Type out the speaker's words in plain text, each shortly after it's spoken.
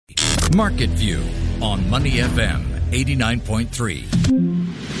Market View on Money FM 89.3.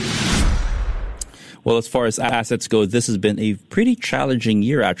 Well, as far as assets go, this has been a pretty challenging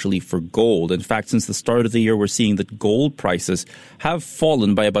year, actually, for gold. In fact, since the start of the year, we're seeing that gold prices have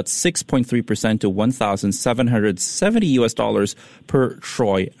fallen by about 6.3% to $1,770 per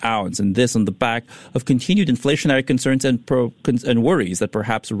troy ounce. And this on the back of continued inflationary concerns and worries that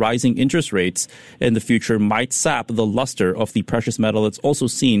perhaps rising interest rates in the future might sap the luster of the precious metal that's also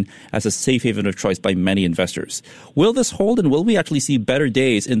seen as a safe haven of choice by many investors. Will this hold, and will we actually see better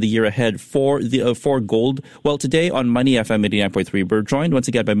days in the year ahead for gold? Well, today on Money FM 89.3, we're joined once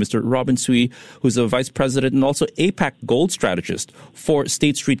again by Mr. Robin Sui, who's a vice president and also APAC gold strategist for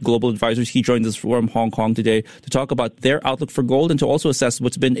State Street Global Advisors. He joins us from Hong Kong today to talk about their outlook for gold and to also assess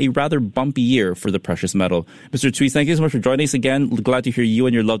what's been a rather bumpy year for the precious metal. Mr. Sui, thank you so much for joining us again. Glad to hear you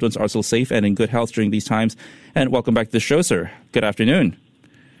and your loved ones are still safe and in good health during these times. And welcome back to the show, sir. Good afternoon.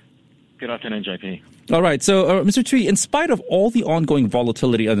 Good afternoon, JP. All right. So, Mr. Tui, in spite of all the ongoing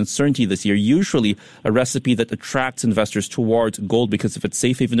volatility and uncertainty this year, usually a recipe that attracts investors towards gold because of its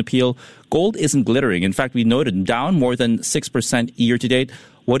safe haven appeal, gold isn't glittering. In fact, we noted down more than 6% year to date.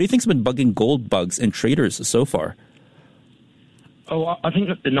 What do you think's been bugging gold bugs and traders so far? Oh, I think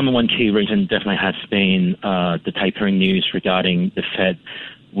that the number one key reason definitely has been the tapering news regarding the Fed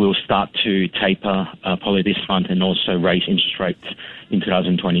will start to taper probably this month and also raise interest rates in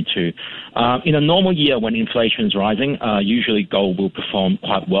 2022. In a normal year when inflation is rising, usually gold will perform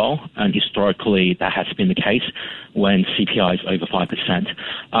quite well, and historically that has been the case when CPI is over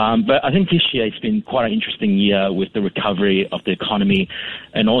 5%. But I think this year it's been quite an interesting year with the recovery of the economy,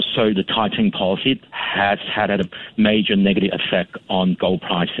 and also the tightening policy has had a major negative effect on gold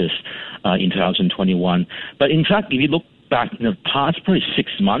prices in 2021. But in fact, if you look back in the past probably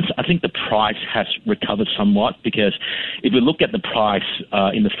 6 months, I think the price has recovered somewhat, because if you look at the price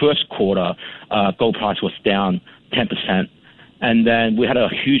in the first quarter, gold price was down 10%. And then we had a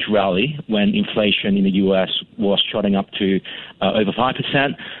huge rally when inflation in the U.S. was shooting up to over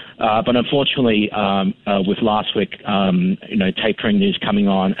 5%. But unfortunately, with last week, tapering news coming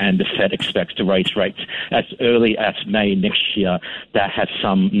on, and the Fed expects to raise rates as early as May next year, that has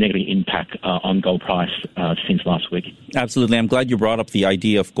some negative impact on gold price since last week. Absolutely. I'm glad you brought up the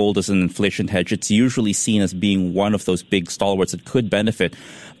idea of gold as an inflation hedge. It's usually seen as being one of those big stalwarts that could benefit.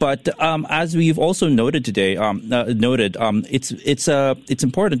 But as we've also noted today, it's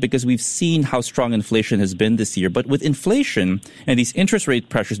important because we've seen how strong inflation has been this year. But with inflation and these interest rate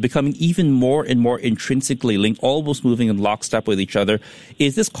pressures becoming even more and more intrinsically linked, almost moving in lockstep with each other,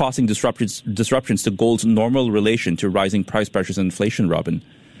 is this causing disruptions to gold's normal relation to rising price pressures and inflation, Robin?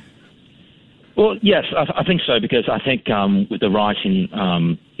 Well, yes, I think so, because I think with the rise in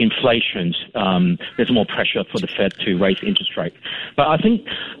inflation, there's more pressure for the Fed to raise interest rates. But I think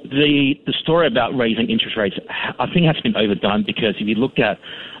the story about raising interest rates, I think, has been overdone, because if you look at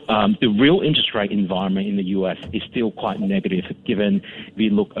the real interest rate environment in the U.S. is still quite negative, given if you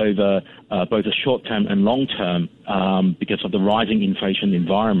look over both the short-term and long-term, because of the rising inflation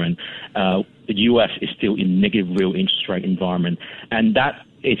environment, the U.S. is still in negative real interest rate environment. And that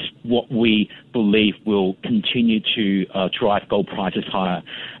is what we believe will continue to drive gold prices higher.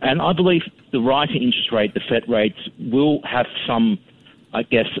 And I believe the rising interest rate, the Fed rates, will have some,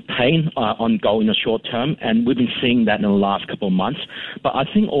 pain on gold in the short term, and we've been seeing that in the last couple of months. But I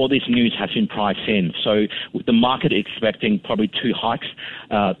think all this news has been priced in. So with the market expecting probably 2 hikes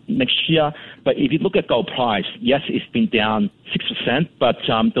next year. But if you look at gold price, yes, it's been down 6%, but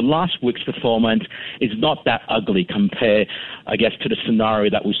the last week's performance is not that ugly compared, to the scenario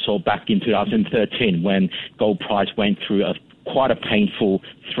that we saw back in 2013 when gold price went through quite a painful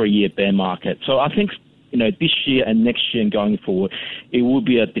 3-year bear market. So I think this year and next year and going forward, it will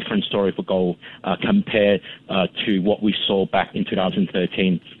be a different story for gold compared to what we saw back in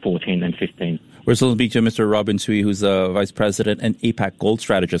 2013, 14 and 15. We're still speaking to Mr. Robin Sui, who's a Vice President and APAC Gold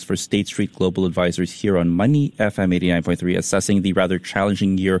Strategist for State Street Global Advisors here on Money FM 89.3, assessing the rather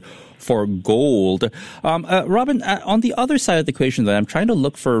challenging year for gold. Robin, on the other side of the equation, then, I'm trying to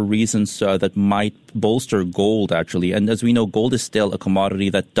look for reasons that might bolster gold, actually. And as we know, gold is still a commodity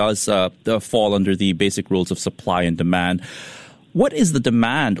that does fall under the basic rules of supply and demand. What is the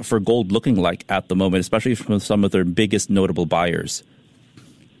demand for gold looking like at the moment, especially from some of their biggest notable buyers?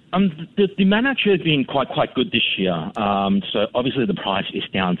 The demand actually has been quite good this year. So obviously the price is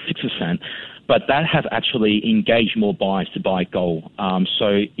down 6%. but that have actually engaged more buyers to buy gold.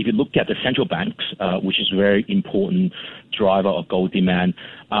 So if you look at the central banks, which is a very important driver of gold demand,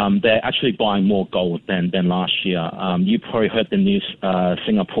 they're actually buying more gold than last year. You probably heard the news,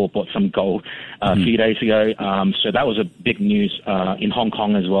 Singapore bought some gold a few days ago. So that was a big news in Hong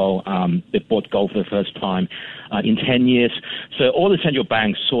Kong as well. They bought gold for the first time in 10 years. So all the central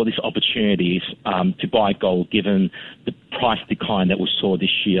banks saw these opportunities to buy gold given the price decline that we saw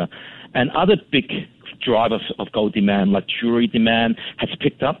this year. And other big drivers of gold demand, like jewelry demand, has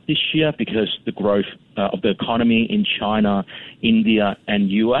picked up this year because the growth of the economy in China, India,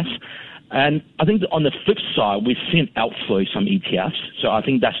 and US. And I think on the flip side, we've seen outflows from ETFs. So I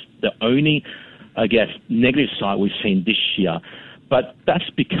think that's the only, negative side we've seen this year. But that's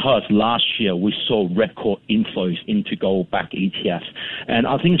because last year we saw record inflows into gold-backed ETFs. And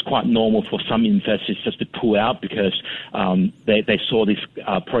I think it's quite normal for some investors just to pull out because they saw these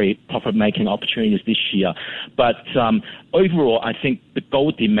profit-making opportunities this year. But overall, I think the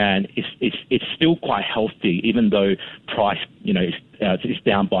gold demand is still quite healthy, even though price, is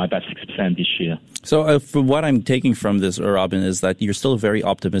down by about 6% this year. So from what I'm taking from this, Robin, is that you're still very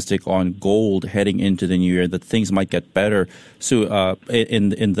optimistic on gold heading into the new year, that things might get better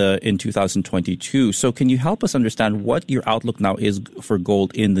in 2022. So can you help us understand what your outlook now is for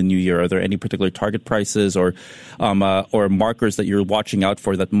gold in the new year? Are there any particular target prices or markers that you're watching out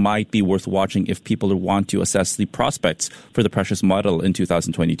for that might be worth watching if people want to assess the prospects for the precious metal in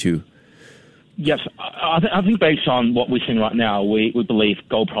 2022? Yes, I think based on what we're seeing right now, we believe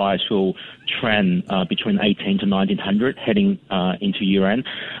gold price will trend between 18 to 1900 heading into year end.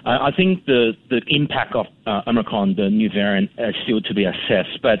 I think the impact of Omicron, the new variant, is still to be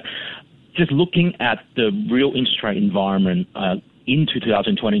assessed. But just looking at the real interest rate environment into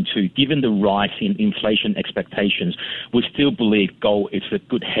 2022, given the rise in inflation expectations, we still believe gold is a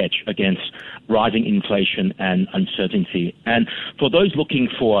good hedge against rising inflation and uncertainty. And for those looking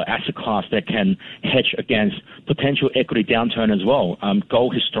for asset class that can hedge against potential equity downturn as well,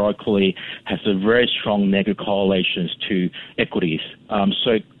 gold historically has a very strong negative correlations to equities.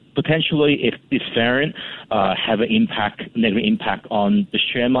 So potentially, if this variant have an negative impact on the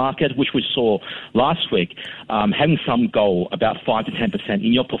share market, which we saw last week, having some gold, about 5 to 10%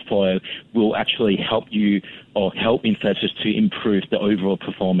 in your portfolio, will actually help you or help investors to improve the overall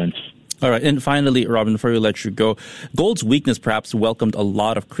performance. All right. And finally, Robin, before we let you go, gold's weakness perhaps welcomed a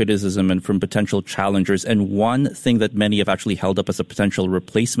lot of criticism and from potential challengers. And one thing that many have actually held up as a potential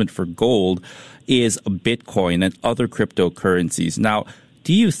replacement for gold is Bitcoin and other cryptocurrencies. Now,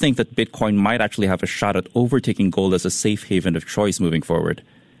 do you think that Bitcoin might actually have a shot at overtaking gold as a safe haven of choice moving forward?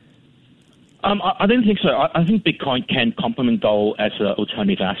 I don't think so. I think Bitcoin can complement gold as an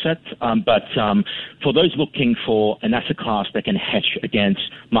alternative asset. But for those looking for an asset class that can hedge against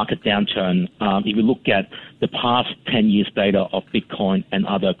market downturn, if you look at the past 10 years data of Bitcoin and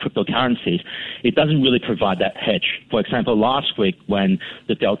other cryptocurrencies, it doesn't really provide that hedge. For example, last week when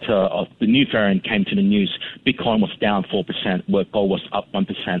the delta of the new variant came to the news, Bitcoin was down 4%, where gold was up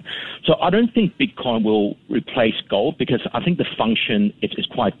 1%. So I don't think Bitcoin will replace gold because I think the function is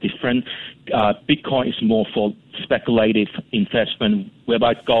quite different. Bitcoin is more for speculative investment,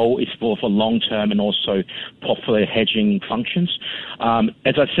 whereby gold is for long-term and also portfolio hedging functions.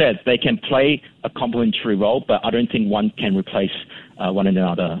 As I said, they can play a complementary role, but I don't think one can replace one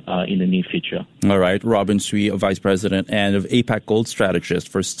another in the near future. All right. Robin Sui, Vice President and of APAC Gold Strategist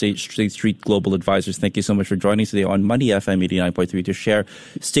for State Street Global Advisors. Thank you so much for joining us today on Money FM 89.3 to share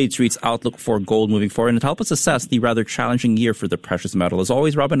State Street's outlook for gold moving forward and to help us assess the rather challenging year for the precious metal. As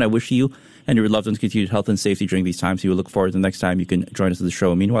always, Robin, I wish you and your loved ones continued health and safety during these times. We will look forward to the next time you can join us on the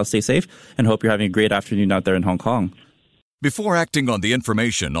show. Meanwhile, stay safe and hope you're having a great afternoon out there in Hong Kong. Before acting on the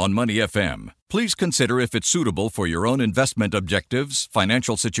information on Money FM, please consider if it's suitable for your own investment objectives,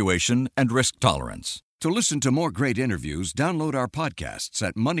 financial situation, and risk tolerance. To listen to more great interviews, download our podcasts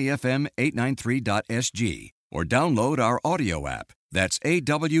at moneyfm893.sg or download our audio app. That's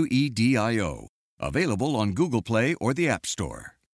AWEDIO. Available on Google Play or the App Store.